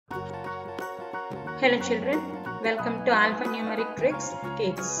Hello children, welcome to Alphanumeric Tricks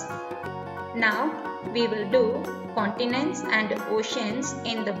Kids. Now we will do continents and oceans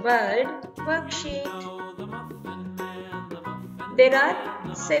in the world worksheet. There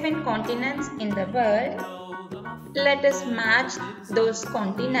are 7 continents in the world. Let us match those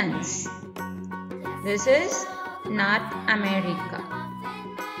continents. This is North America,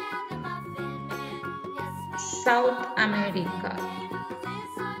 South America,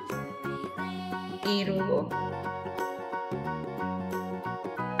 Europe,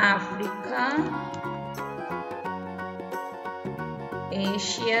 Africa,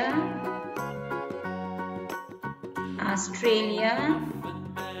 Asia, Australia,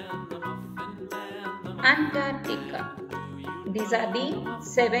 Antarctica. These are the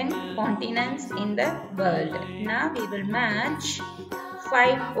 7 continents in the world. Now we will match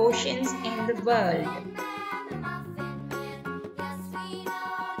 5 oceans in the world.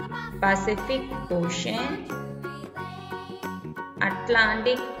 Pacific Ocean,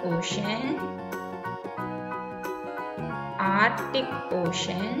 Atlantic Ocean, Arctic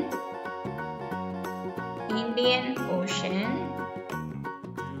Ocean, Indian Ocean,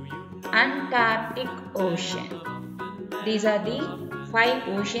 Antarctic Ocean. These are the 5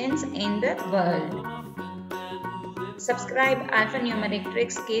 oceans in the world. Subscribe Alphanumeric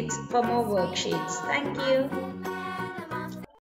Tricks Kids for more worksheets. Thank you.